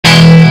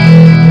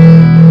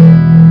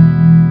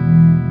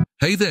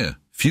Hey there,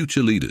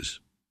 future leaders.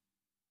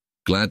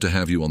 Glad to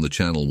have you on the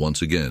channel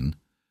once again,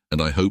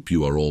 and I hope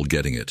you are all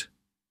getting it.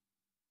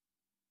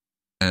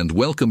 And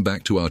welcome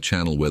back to our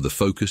channel where the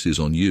focus is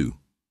on you.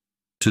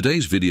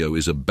 Today's video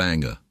is a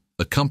banger,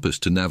 a compass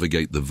to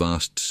navigate the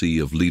vast sea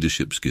of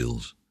leadership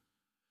skills.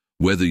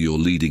 Whether you're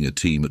leading a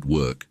team at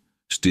work,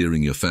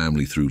 steering your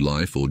family through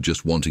life, or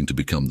just wanting to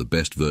become the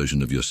best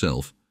version of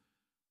yourself,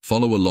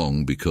 follow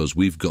along because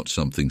we've got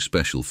something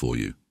special for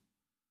you.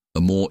 A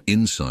more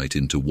insight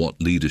into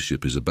what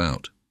leadership is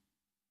about.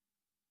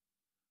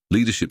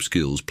 Leadership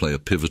skills play a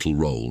pivotal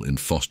role in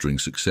fostering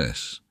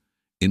success,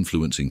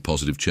 influencing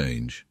positive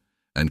change,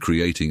 and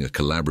creating a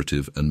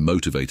collaborative and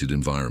motivated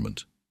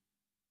environment.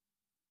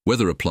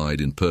 Whether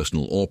applied in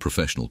personal or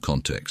professional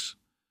contexts,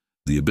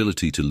 the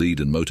ability to lead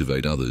and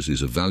motivate others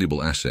is a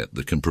valuable asset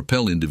that can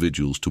propel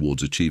individuals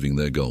towards achieving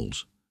their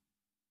goals.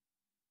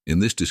 In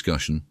this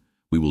discussion,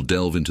 we will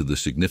delve into the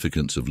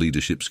significance of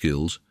leadership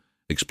skills,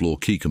 explore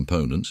key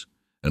components,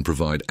 and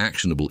provide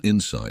actionable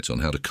insights on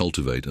how to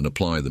cultivate and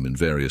apply them in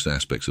various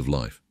aspects of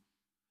life.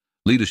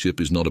 Leadership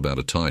is not about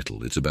a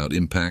title, it's about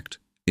impact,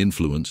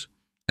 influence,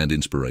 and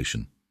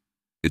inspiration.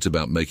 It's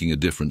about making a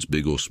difference,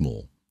 big or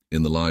small,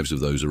 in the lives of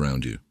those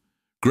around you.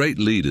 Great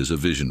leaders are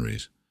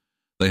visionaries.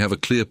 They have a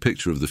clear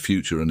picture of the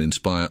future and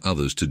inspire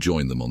others to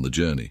join them on the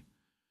journey.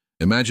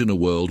 Imagine a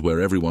world where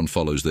everyone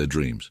follows their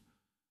dreams.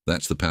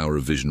 That's the power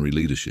of visionary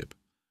leadership.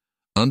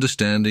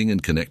 Understanding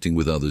and connecting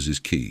with others is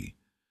key.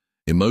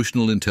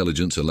 Emotional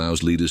intelligence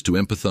allows leaders to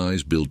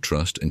empathize, build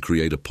trust, and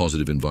create a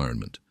positive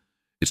environment.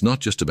 It's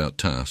not just about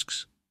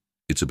tasks,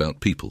 it's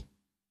about people.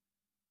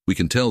 We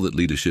can tell that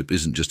leadership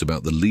isn't just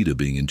about the leader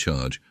being in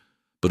charge,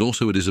 but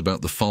also it is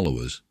about the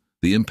followers,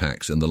 the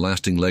impacts, and the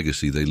lasting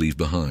legacy they leave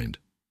behind.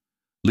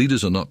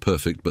 Leaders are not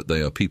perfect, but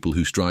they are people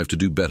who strive to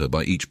do better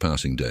by each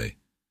passing day.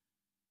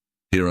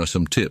 Here are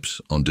some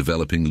tips on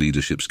developing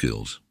leadership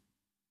skills.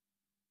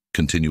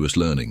 Continuous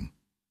learning.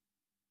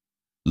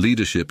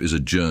 Leadership is a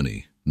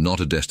journey,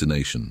 not a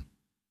destination.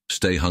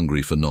 Stay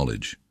hungry for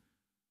knowledge.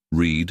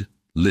 Read,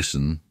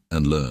 listen,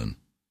 and learn.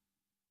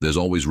 There's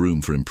always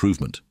room for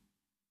improvement.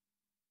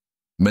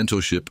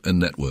 Mentorship and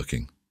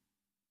networking.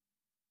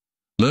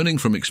 Learning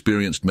from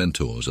experienced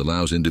mentors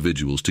allows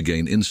individuals to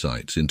gain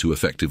insights into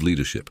effective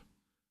leadership.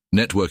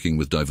 Networking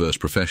with diverse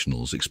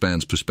professionals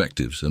expands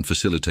perspectives and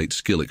facilitates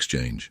skill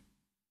exchange.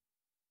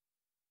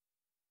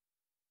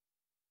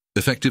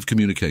 Effective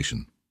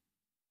communication.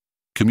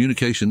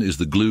 Communication is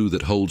the glue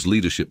that holds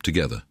leadership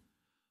together.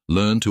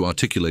 Learn to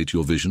articulate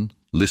your vision,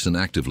 listen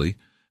actively,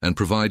 and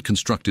provide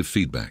constructive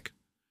feedback.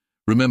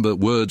 Remember,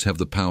 words have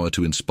the power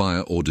to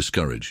inspire or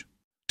discourage.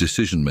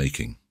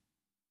 Decision-making.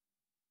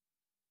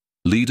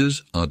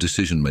 Leaders are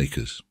decision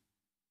makers.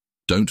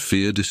 Don't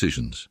fear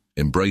decisions.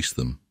 Embrace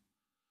them.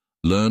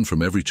 Learn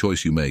from every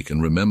choice you make,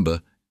 and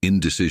remember,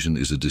 indecision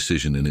is a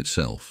decision in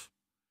itself.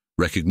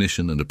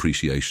 Recognition and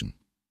appreciation.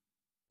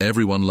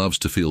 Everyone loves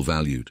to feel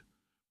valued.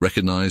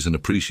 Recognize and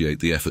appreciate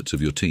the efforts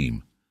of your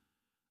team.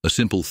 A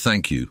simple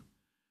thank you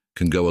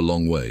can go a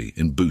long way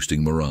in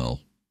boosting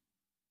morale.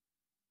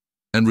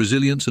 And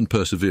resilience and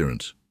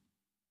perseverance.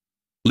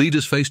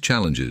 Leaders face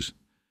challenges.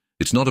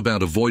 It's not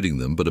about avoiding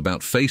them, but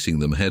about facing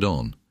them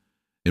head-on.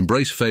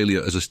 Embrace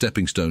failure as a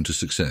stepping stone to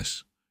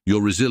success.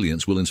 Your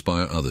resilience will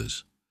inspire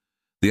others.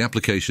 The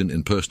application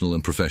in personal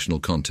and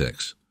professional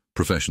contexts.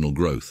 Professional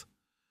growth.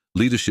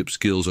 Leadership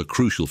skills are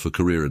crucial for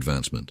career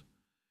advancement.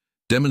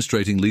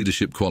 Demonstrating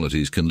leadership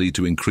qualities can lead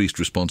to increased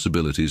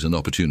responsibilities and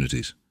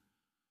opportunities.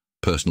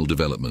 Personal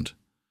development.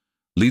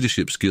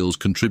 Leadership skills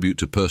contribute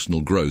to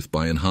personal growth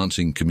by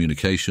enhancing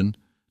communication,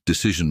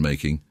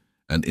 decision-making,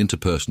 and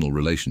interpersonal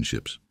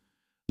relationships.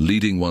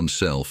 Leading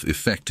oneself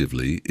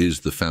effectively is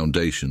the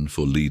foundation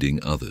for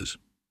leading others.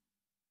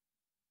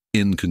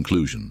 In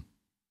conclusion,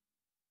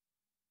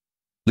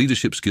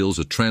 leadership skills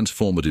are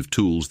transformative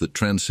tools that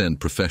transcend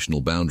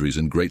professional boundaries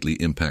and greatly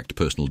impact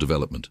personal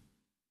development.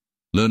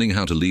 Learning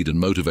how to lead and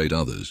motivate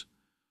others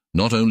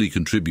not only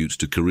contributes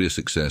to career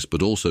success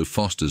but also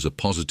fosters a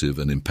positive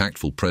and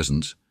impactful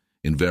presence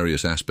in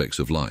various aspects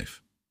of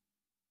life.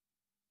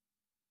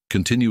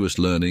 Continuous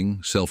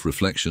learning,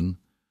 self-reflection,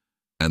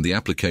 and the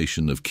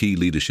application of key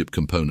leadership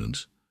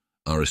components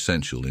are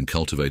essential in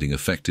cultivating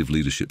effective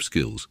leadership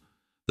skills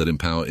that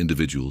empower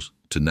individuals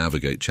to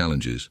navigate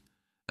challenges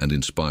and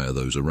inspire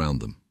those around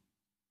them.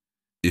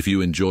 If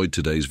you enjoyed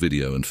today's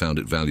video and found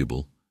it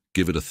valuable,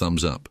 give it a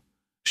thumbs up.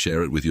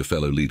 Share it with your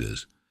fellow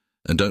leaders,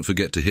 and don't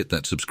forget to hit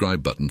that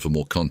subscribe button for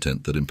more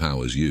content that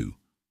empowers you.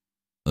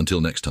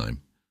 Until next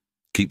time,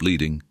 keep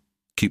leading,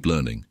 keep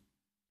learning,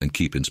 and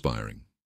keep inspiring.